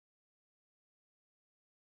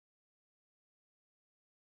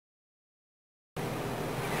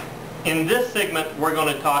In this segment, we're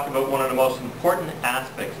going to talk about one of the most important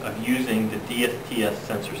aspects of using the DSTS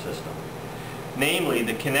sensor system, namely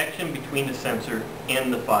the connection between the sensor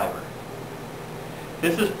and the fiber.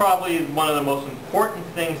 This is probably one of the most important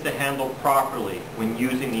things to handle properly when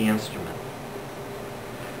using the instrument.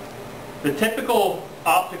 The typical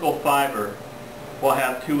optical fiber will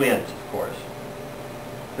have two ends, of course.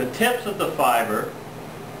 The tips of the fiber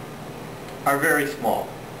are very small.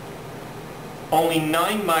 Only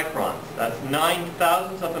 9 microns, that's 9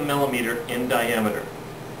 thousandths of a millimeter in diameter.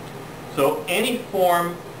 So any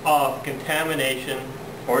form of contamination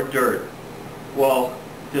or dirt will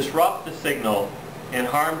disrupt the signal and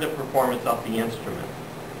harm the performance of the instrument.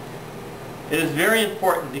 It is very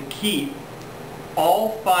important to keep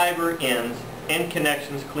all fiber ends and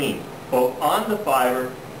connections clean, both on the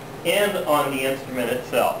fiber and on the instrument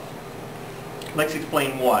itself. Let's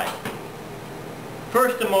explain why.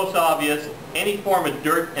 First and most obvious, any form of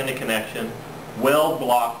dirt in the connection will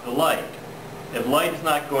block the light. If light is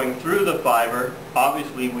not going through the fiber,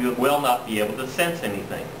 obviously we will not be able to sense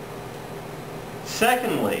anything.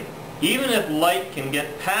 Secondly, even if light can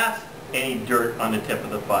get past any dirt on the tip of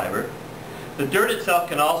the fiber, the dirt itself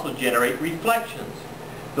can also generate reflections.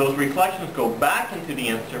 Those reflections go back into the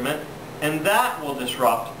instrument, and that will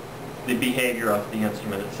disrupt the behavior of the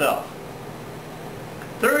instrument itself.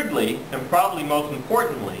 Thirdly, and probably most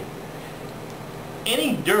importantly,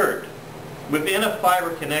 any dirt within a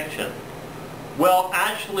fiber connection will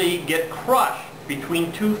actually get crushed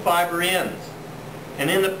between two fiber ends, and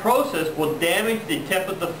in the process will damage the tip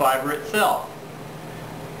of the fiber itself.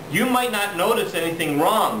 You might not notice anything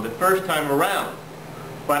wrong the first time around,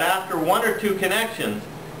 but after 1 or 2 connections,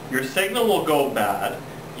 your signal will go bad,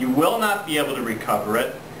 you will not be able to recover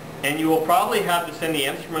it, and you will probably have to send the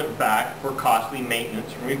instrument back for costly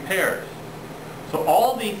maintenance and repairs. So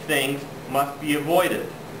all these things must be avoided.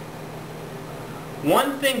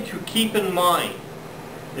 One thing to keep in mind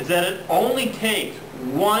is that it only takes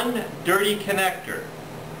one dirty connector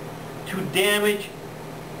to damage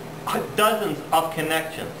dozens of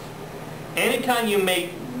connections. Anytime you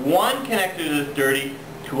make one connector that's dirty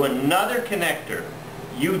to another connector,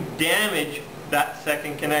 you damage that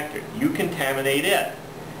second connector. You contaminate it.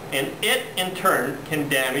 And it, in turn, can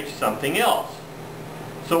damage something else.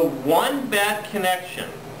 So one bad connection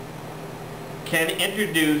can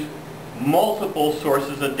introduce multiple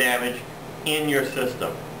sources of damage in your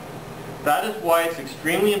system. That is why it's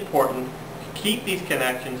extremely important to keep these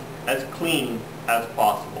connections as clean as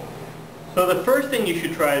possible. So the first thing you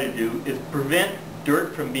should try to do is prevent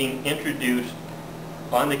dirt from being introduced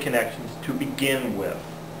on the connections to begin with.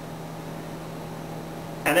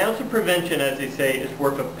 An ounce of prevention, as they say, is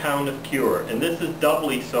worth a pound of cure, and this is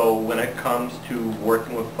doubly so when it comes to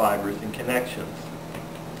working with fibers and connections.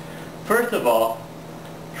 First of all,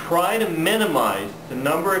 try to minimize the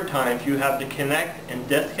number of times you have to connect and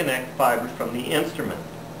disconnect fibers from the instrument.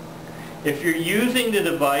 If you're using the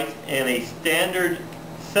device in a standard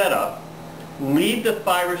setup, leave the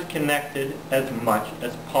fibers connected as much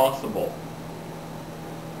as possible.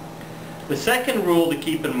 The second rule to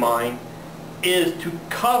keep in mind is to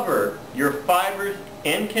cover your fibers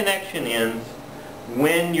and connection ends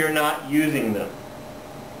when you're not using them.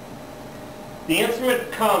 The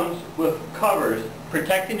instrument comes with covers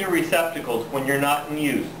protecting your receptacles when you're not in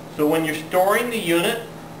use. So when you're storing the unit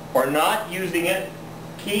or not using it,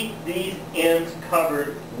 keep these ends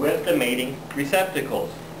covered with the mating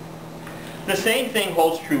receptacles. The same thing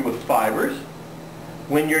holds true with fibers.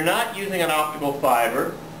 When you're not using an optical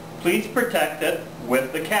fiber, please protect it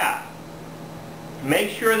with the cap.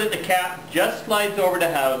 Make sure that the cap just slides over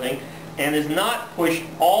the housing and is not pushed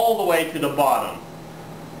all the way to the bottom.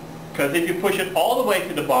 Because if you push it all the way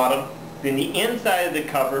to the bottom, then the inside of the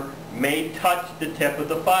cover may touch the tip of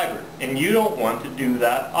the fiber, and you don't want to do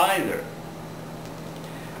that either.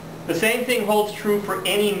 The same thing holds true for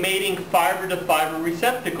any mating fiber-to-fiber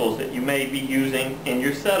receptacles that you may be using in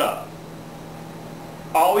your setup.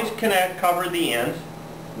 Always cover the ends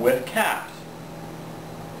with caps.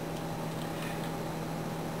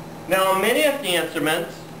 Now, on many of the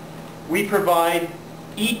instruments, we provide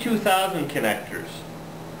E2000 connectors.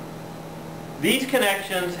 These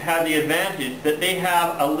connections have the advantage that they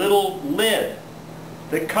have a little lid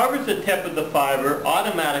that covers the tip of the fiber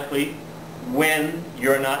automatically when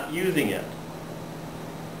you're not using it.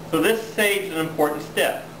 So this saves an important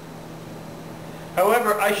step.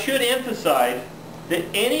 However, I should emphasize that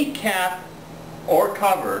any cap or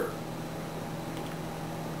cover,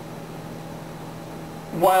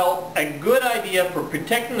 while a good idea for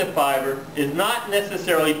protecting the fiber, is not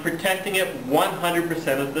necessarily protecting it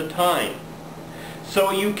 100% of the time.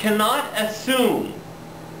 So you cannot assume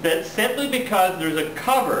that simply because there's a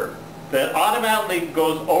cover that automatically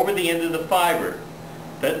goes over the end of the fiber,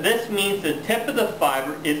 that this means the tip of the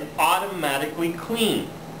fiber is automatically clean.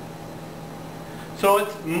 So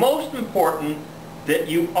it's most important that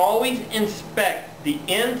you always inspect the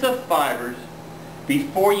ends of fibers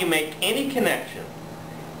before you make any connection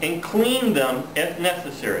and clean them if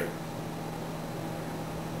necessary.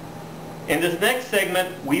 In this next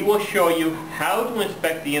segment, we will show you how to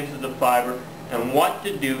inspect the ends of the fiber and what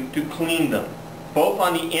to do to clean them, both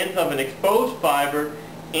on the ends of an exposed fiber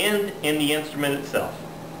and in the instrument itself.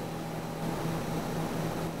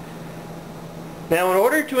 Now, in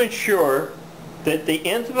order to ensure that the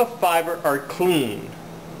ends of a fiber are clean,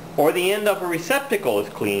 or the end of a receptacle is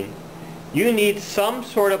clean, you need some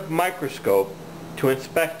sort of microscope to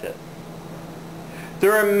inspect it.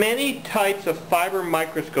 There are many types of fiber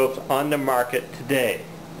microscopes on the market today.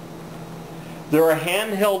 There are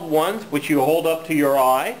handheld ones which you hold up to your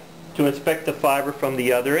eye to inspect the fiber from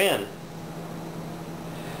the other end.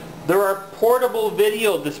 There are portable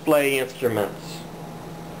video display instruments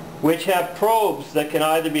which have probes that can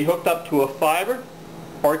either be hooked up to a fiber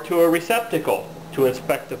or to a receptacle to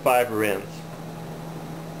inspect the fiber ends.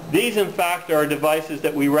 These, in fact, are devices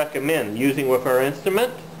that we recommend using with our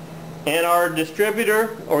instrument, and our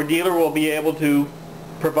distributor or dealer will be able to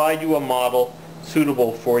provide you a model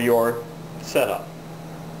suitable for your setup.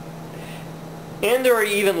 And there are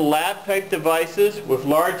even lab-type devices with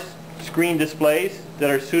large screen displays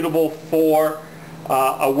that are suitable for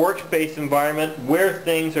a workspace environment where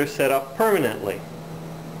things are set up permanently.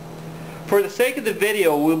 For the sake of the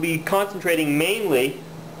video, we'll be concentrating mainly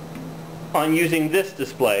on using this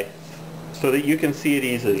display so that you can see it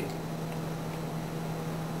easily.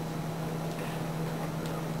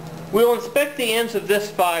 We'll inspect the ends of this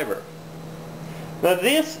fiber. Now,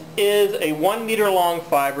 this is a 1 meter long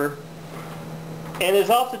fiber and is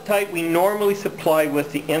of the type we normally supply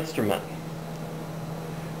with the instrument.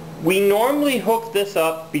 We normally hook this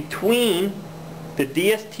up between the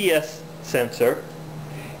DSTS sensor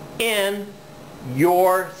and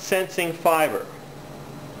your sensing fiber.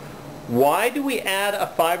 Why do we add a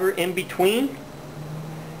fiber in between?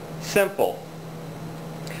 Simple.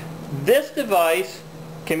 This device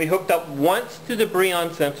can be hooked up once to the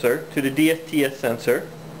Brillouin sensor, to the DSTS sensor,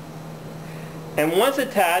 and once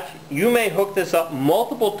attached, you may hook this up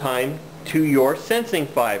multiple times to your sensing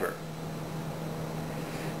fiber.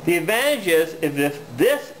 The advantage is, if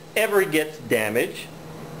this ever gets damaged,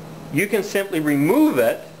 you can simply remove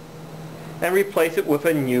it and replace it with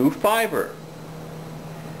a new fiber.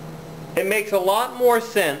 It makes a lot more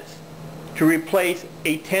sense to replace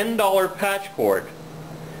a $10 patch cord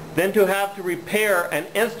than to have to repair an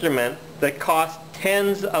instrument that costs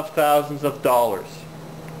tens of thousands of dollars.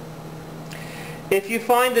 If you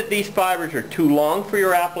find that these fibers are too long for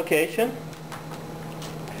your application,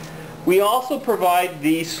 we also provide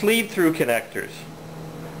the sleeve-through connectors,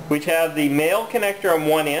 which have the male connector on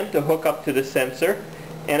one end to hook up to the sensor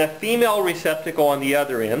and a female receptacle on the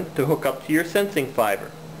other end to hook up to your sensing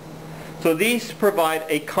fiber. So these provide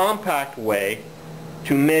a compact way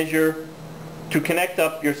to measure, to connect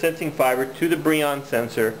up your sensing fiber to the Brillouin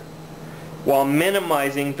sensor while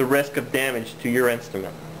minimizing the risk of damage to your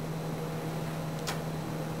instrument.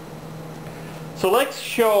 So let's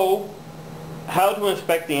show how to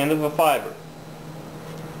inspect the end of a fiber.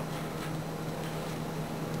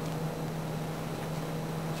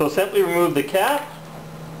 So simply remove the cap,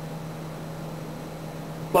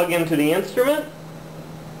 plug into the instrument,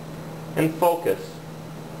 and focus.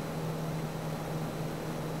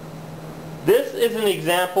 This is an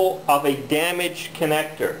example of a damaged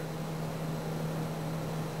connector.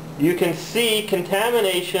 You can see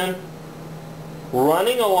contamination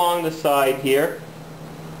running along the side here,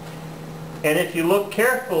 and if you look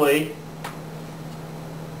carefully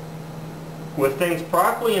with things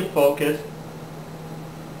properly in focus,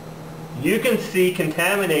 you can see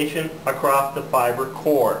contamination across the fiber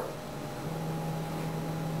core.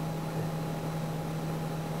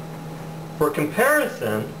 For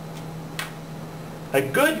comparison, a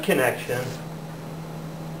good connection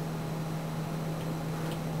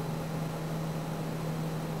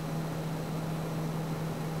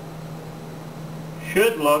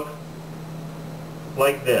should look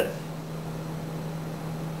like this.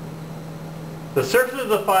 The surface of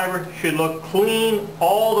the fiber should look clean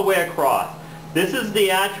all the way across. This is the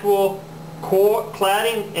actual core,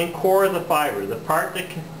 cladding and core of the fiber, the part that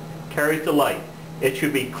carries the light. It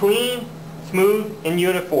should be clean, smooth, and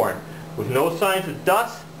uniform, with no signs of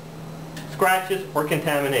dust, scratches, or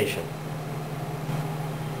contamination.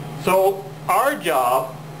 So our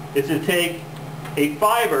job is to take a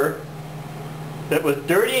fiber that was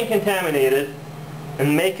dirty and contaminated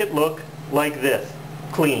and make it look like this,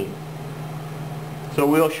 clean. So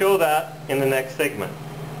we'll show that in the next segment.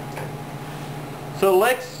 So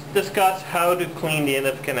let's discuss how to clean the end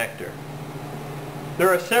of the connector. There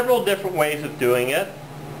are several different ways of doing it,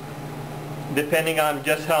 depending on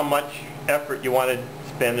just how much effort you want to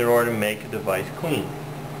spend in order to make a device clean.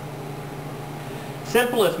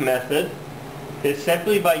 Simplest method is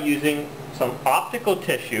simply by using some optical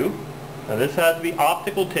tissue. Now this has to be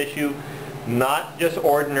optical tissue, not just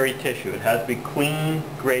ordinary tissue. It has to be clean,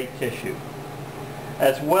 great tissue.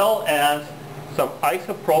 As well as some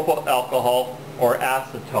isopropyl alcohol or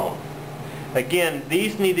acetone. Again,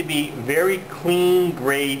 these need to be very clean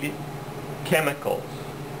grade chemicals.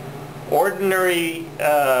 Ordinary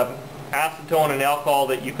acetone and alcohol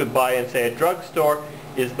that you could buy in, say, a drugstore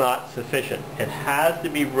is not sufficient. It has to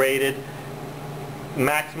be rated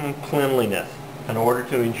maximum cleanliness in order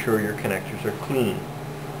to ensure your connectors are clean.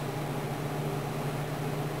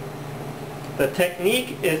 The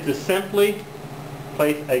technique is to simply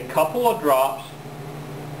place a couple of drops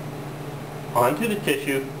onto the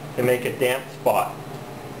tissue to make a damp spot.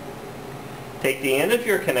 Take the end of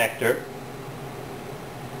your connector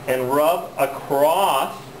and rub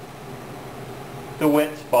across the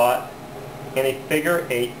wet spot in a figure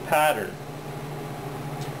 8 pattern.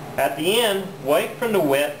 At the end, wipe from the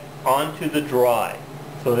wet onto the dry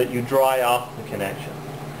so that you dry off the connection.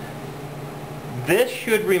 This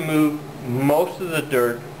should remove most of the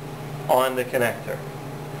dirt on the connector.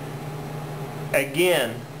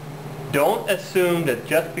 Again, don't assume that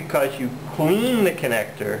just because you clean the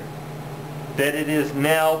connector that it is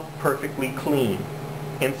now perfectly clean.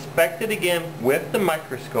 Inspect it again with the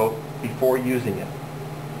microscope before using it.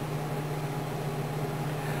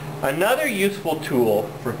 Another useful tool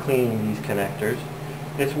for cleaning these connectors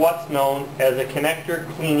is what's known as a connector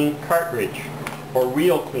cleaning cartridge or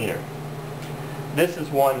reel cleaner. This is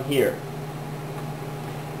one here.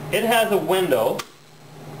 It has a window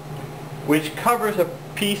which covers a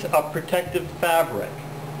piece of protective fabric.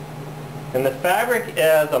 And the fabric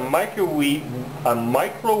has a microweave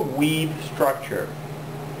structure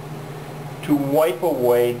to wipe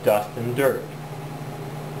away dust and dirt.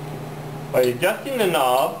 By adjusting the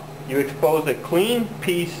knob, you expose a clean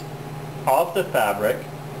piece of the fabric,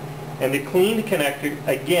 and to clean the connector,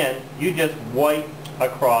 again, you just wipe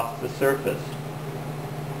across the surface.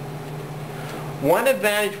 One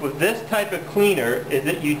advantage with this type of cleaner is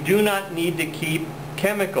that you do not need to keep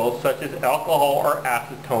chemicals such as alcohol or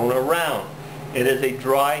acetone around. It is a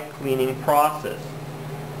dry cleaning process,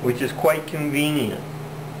 which is quite convenient.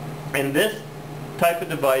 And this type of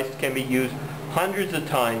device can be used hundreds of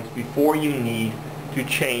times before you need to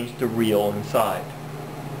change the reel inside.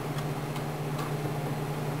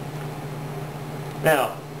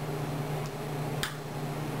 Now,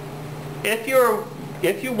 if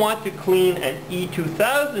you want to clean an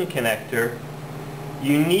E2000 connector,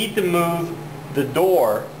 you need to move the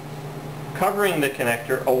door covering the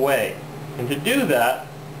connector away. And to do that,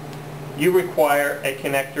 you require a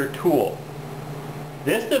connector tool.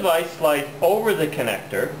 This device slides over the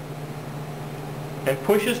connector and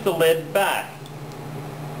pushes the lid back,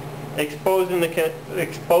 exposing the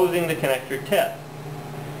connector tip.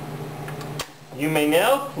 You may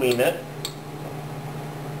now clean it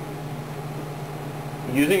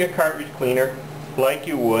using a cartridge cleaner like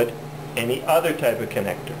you would any other type of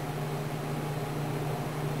connector.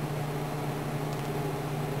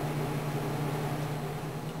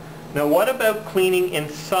 Now what about cleaning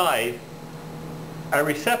inside a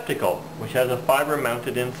receptacle which has a fiber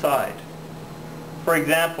mounted inside? For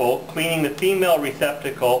example, cleaning the female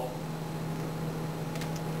receptacle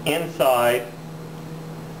inside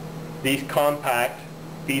these compact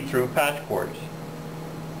feed-through patch cords.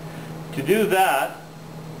 To do that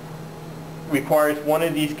requires one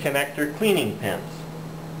of these connector cleaning pins.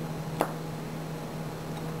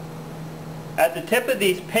 At the tip of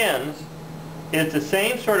these pins is the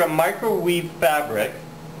same sort of microweave fabric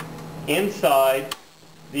inside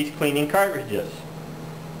these cleaning cartridges.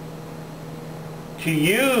 To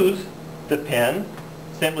use the pin,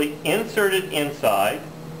 simply insert it inside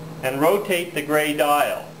and rotate the gray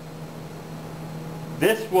dial.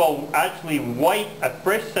 This will actually wipe a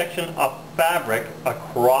fresh section of fabric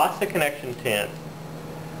across the connection tin,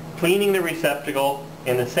 cleaning the receptacle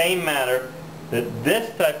in the same manner that this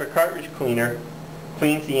type of cartridge cleaner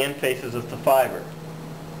cleans the end faces of the fiber.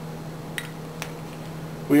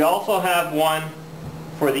 We also have one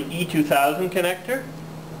for the E2000 connector,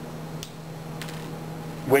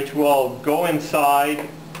 which will go inside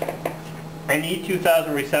an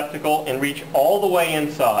E2000 receptacle and reach all the way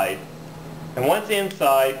inside. And once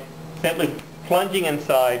inside, simply plunging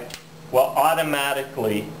inside will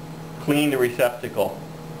automatically clean the receptacle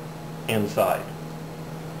inside.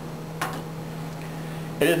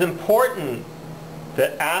 It is important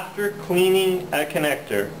that after cleaning a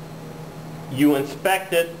connector, you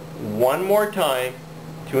inspect it one more time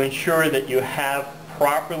to ensure that you have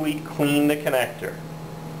properly cleaned the connector.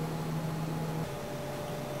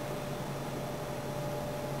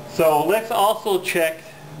 So let's also check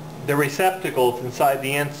the receptacles inside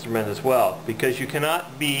the instrument as well, because you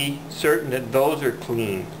cannot be certain that those are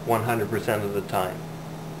clean 100% of the time.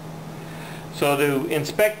 So to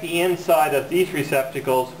inspect the inside of these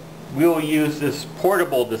receptacles, we will use this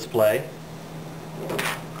portable display,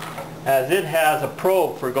 as it has a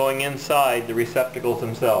probe for going inside the receptacles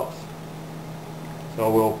themselves.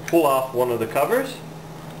 So we'll pull off one of the covers,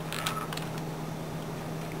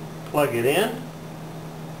 plug it in,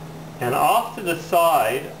 and off to the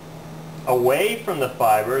side, away from the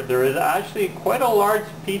fiber, there is actually quite a large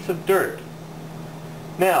piece of dirt.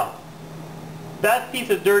 Now, that piece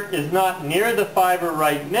of dirt is not near the fiber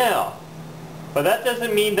right now, but that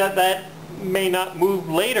doesn't mean that that may not move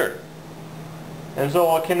later. And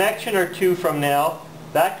so a connection or two from now,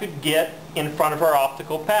 that could get in front of our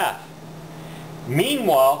optical path.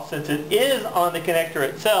 Meanwhile, since it is on the connector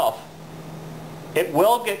itself, it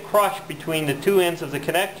will get crushed between the two ends of the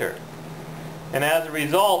connector. And as a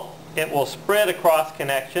result, it will spread across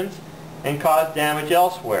connections and cause damage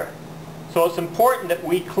elsewhere. So it's important that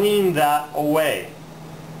we clean that away.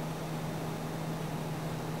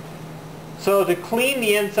 So to clean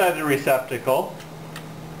the inside of the receptacle,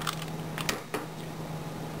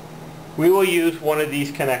 we will use one of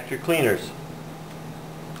these connector cleaners.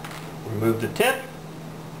 Remove the tip,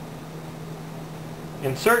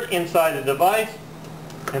 insert inside the device,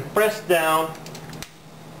 and press down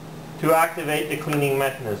to activate the cleaning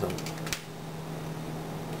mechanism.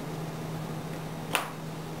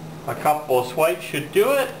 A couple of swipes should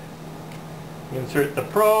do it. Insert the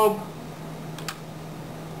probe,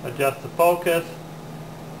 adjust the focus,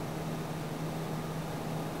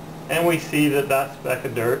 and we see that that speck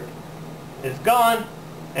of dirt is gone,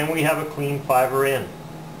 and we have a clean fiber in.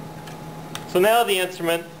 So now the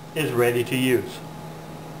instrument is ready to use.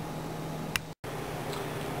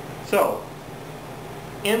 So,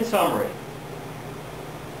 in summary,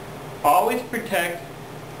 always protect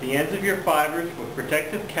the ends of your fibers with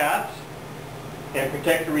protective caps and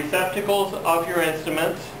protect the receptacles of your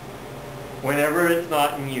instruments whenever it's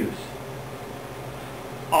not in use.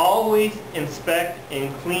 Always inspect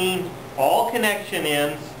and clean all connection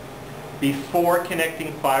ends before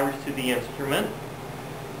connecting fibers to the instrument.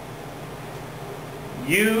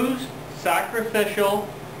 Use sacrificial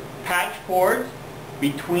patch cords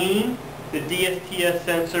between the DSTS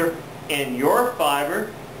sensor and your fiber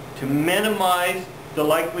to minimize the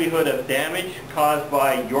likelihood of damage caused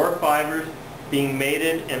by your fibers being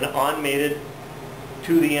mated and unmated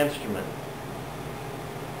to the instrument.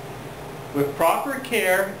 With proper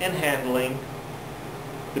care and handling,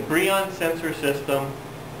 the Brillouin sensor system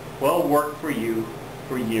will work for you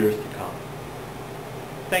for years to come.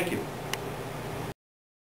 Thank you.